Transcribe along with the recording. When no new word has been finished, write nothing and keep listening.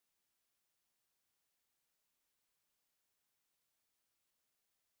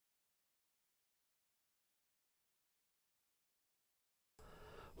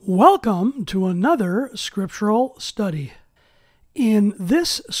Welcome to another scriptural study. In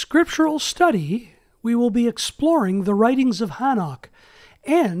this scriptural study, we will be exploring the writings of Hanok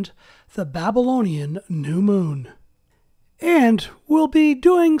and the Babylonian New Moon. And we'll be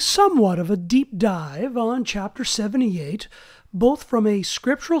doing somewhat of a deep dive on chapter 78, both from a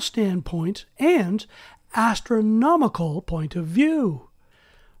scriptural standpoint and astronomical point of view,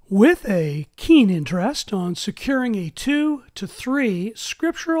 with a keen interest on securing a 2 to 3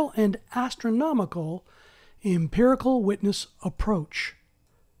 scriptural and astronomical empirical witness approach.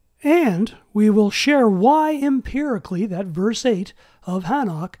 And we will share why empirically that verse 8 of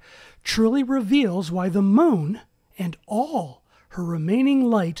Hanok truly reveals why the moon and all her remaining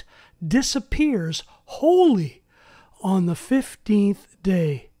light disappears wholly on the 15th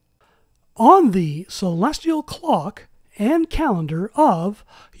day, on the celestial clock and calendar of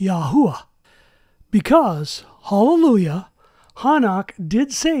YaHUsHua. Because, hallelujah, Hanok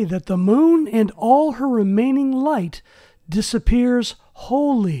did say that the moon and all her remaining light disappears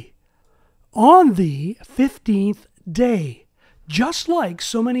wholly on the 15th day, just like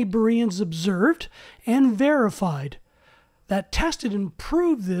so many Bereans observed and verified, that tested and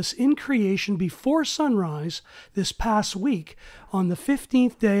proved this in creation before sunrise this past week on the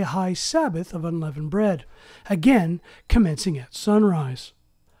 15th day high Sabbath of unleavened bread, again commencing at sunrise,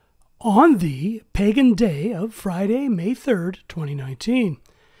 on the pagan day of Friday, May 3rd, 2019.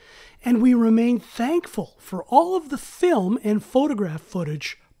 And we remain thankful for all of the film and photograph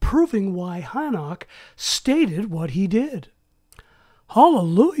footage proving why Hanok stated what he did.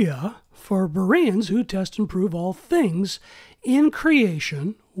 Hallelujah for Bereans who test and prove all things in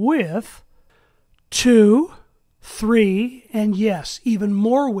creation with 2, 3, and yes, even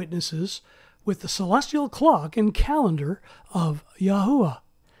more witnesses with the celestial clock and calendar of YaHUsHua,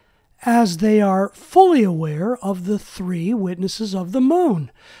 as they are fully aware of the 3 witnesses of the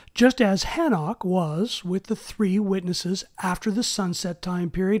moon, just as Hanok was with the 3 witnesses after the sunset time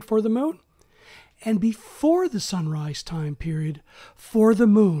period for the moon and before the sunrise time period for the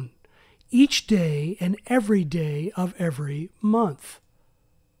moon, each day and every day of every month.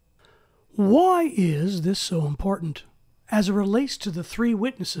 Why is this so important as it relates to the 3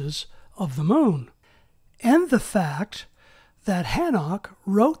 witnesses of the moon and the fact that Hanok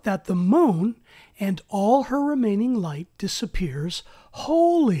wrote that the moon and all her remaining light disappears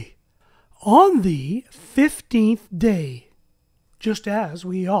wholly on the 15th day, just as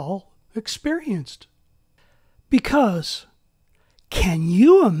we all experienced? Because can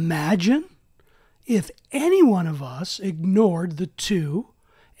you imagine if any one of us ignored the 2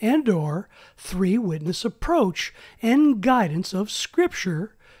 and or 3 witness approach and guidance of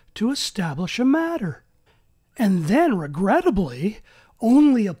Scripture to establish a matter, and then regrettably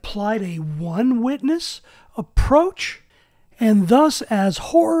only applied a 1 witness approach, and thus, as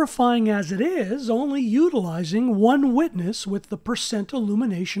horrifying as it is, only utilizing 1 witness with the percent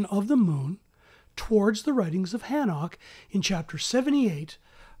illumination of the moon towards the writings of Hanok in chapter 78,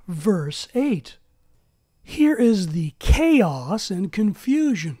 verse 8. Here is the chaos and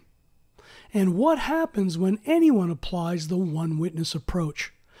confusion, and what happens when anyone applies the 1 witness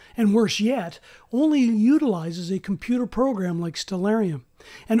approach, and worse yet, only utilizes a computer program like Stellarium,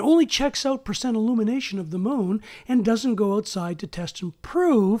 and only checks out percent illumination of the moon and doesn't go outside to test and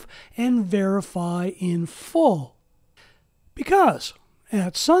prove and verify in full. Because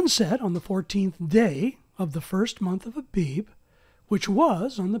at sunset on the 14th day of the first month of Abib, which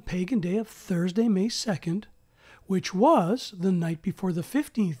was on the pagan day of Thursday, May 2nd, which was the night before the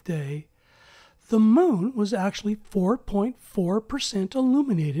 15th day, the moon was actually 4.4%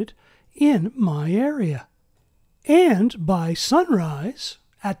 illuminated in my area. And by sunrise,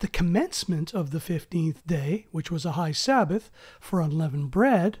 at the commencement of the 15th day, which was a high Sabbath for unleavened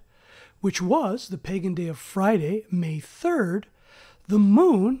bread, which was the pagan day of Friday, May 3rd, the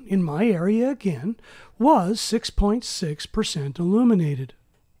moon in my area again was 6.6% illuminated.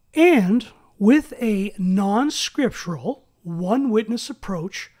 And with a non-scriptural, 1 witness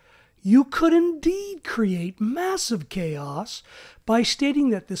approach, you could indeed create massive chaos by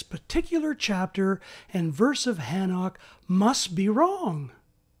stating that this particular chapter and verse of Hanok must be wrong.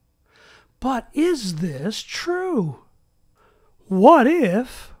 But is this true? What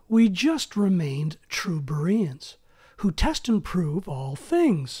if we just remained true Bereans, who test and prove all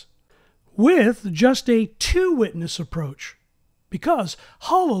things, with just a 2 witness approach? Because,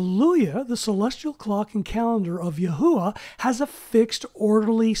 hallelujah, the celestial clock and calendar of YaHUsHua has a fixed,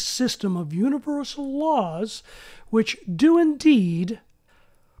 orderly system of universal laws which do indeed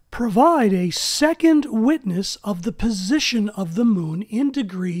provide a second witness of the position of the moon in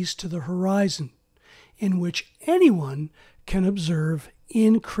degrees to the horizon, in which anyone can observe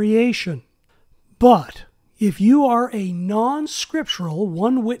in creation. But if you are a non-scriptural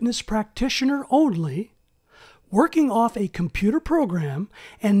one-witness practitioner only, working off a computer program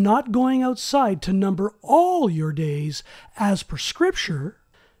and not going outside to number all your days as per Scripture,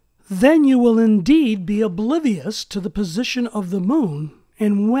 then you will indeed be oblivious to the position of the moon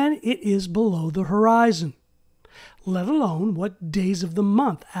and when it is below the horizon, let alone what days of the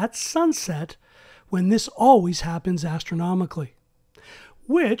month at sunset, when this always happens astronomically.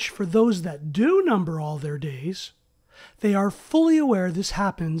 Which, for those that do number all their days, they are fully aware this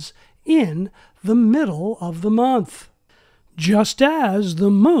happens in the middle of the month. Just as the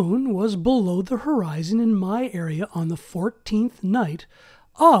moon was below the horizon in my area on the 14th night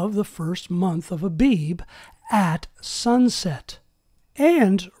of the first month of Abib at sunset,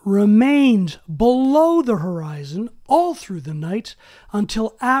 and remained below the horizon all through the night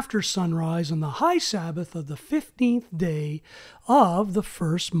until after sunrise on the high Sabbath of the 15th day of the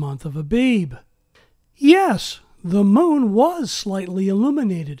first month of Abib. Yes, the moon was slightly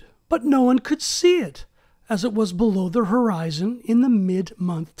illuminated, but no one could see it, as it was below the horizon in the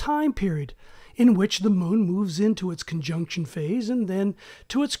mid-month time period, in which the moon moves into its conjunction phase and then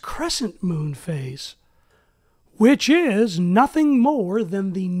to its crescent moon phase, which is nothing more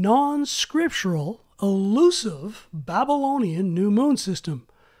than the non-scriptural, elusive Babylonian New Moon system,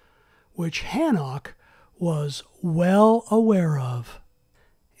 which Hanok was well aware of.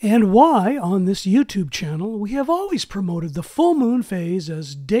 And why, on this YouTube channel, we have always promoted the full moon phase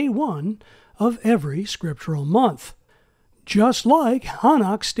as day one of every scriptural month, just like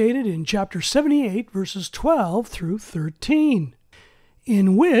Hanok stated in chapter 78, verses 12 through 13,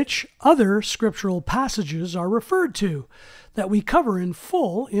 in which other scriptural passages are referred to that we cover in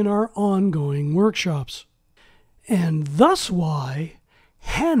full in our ongoing workshops. And thus why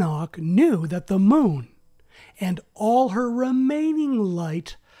Hanok knew that the moon and all her remaining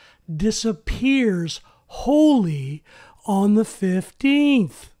light disappears wholly on the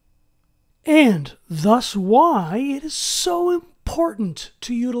 15th. And thus why it is so important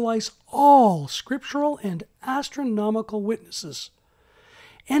to utilize all scriptural and astronomical witnesses.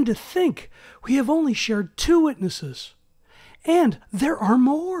 And to think we have only shared 2 witnesses, and there are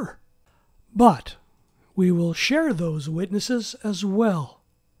more. But we will share those witnesses as well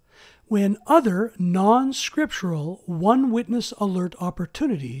when other non-scriptural one-witness alert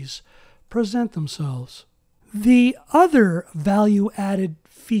opportunities present themselves. The other value-added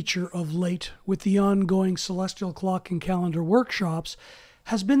feature of late with the ongoing celestial clock and calendar workshops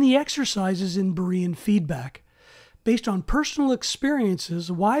has been the exercises in Berean feedback, based on personal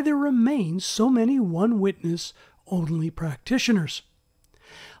experiences, why there remain so many one-witness only practitioners,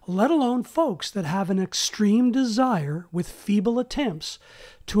 let alone folks that have an extreme desire with feeble attempts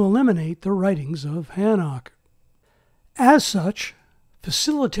to eliminate the writings of Hanok. As such,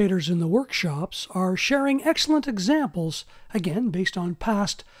 facilitators in the workshops are sharing excellent examples, again based on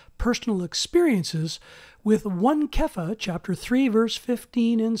past personal experiences, with 𝐤𝐄𝐅𝐿 chapter 3, verse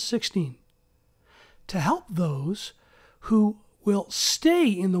 15 and 16, to help those who will stay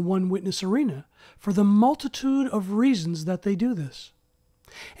in the one-witness arena for the multitude of reasons that they do this,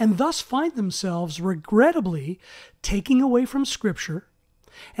 and thus find themselves regrettably taking away from Scripture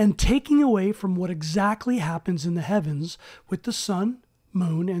and taking away from what exactly happens in the heavens with the sun,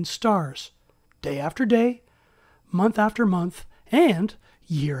 moon, and stars, day after day, month after month, and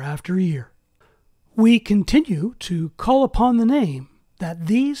year after year. We continue to call upon the name that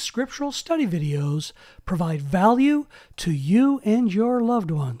these scriptural study videos provide value to you and your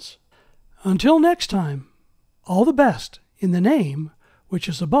loved ones. Until next time, all the best in the name which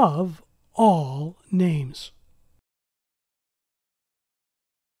is above all names.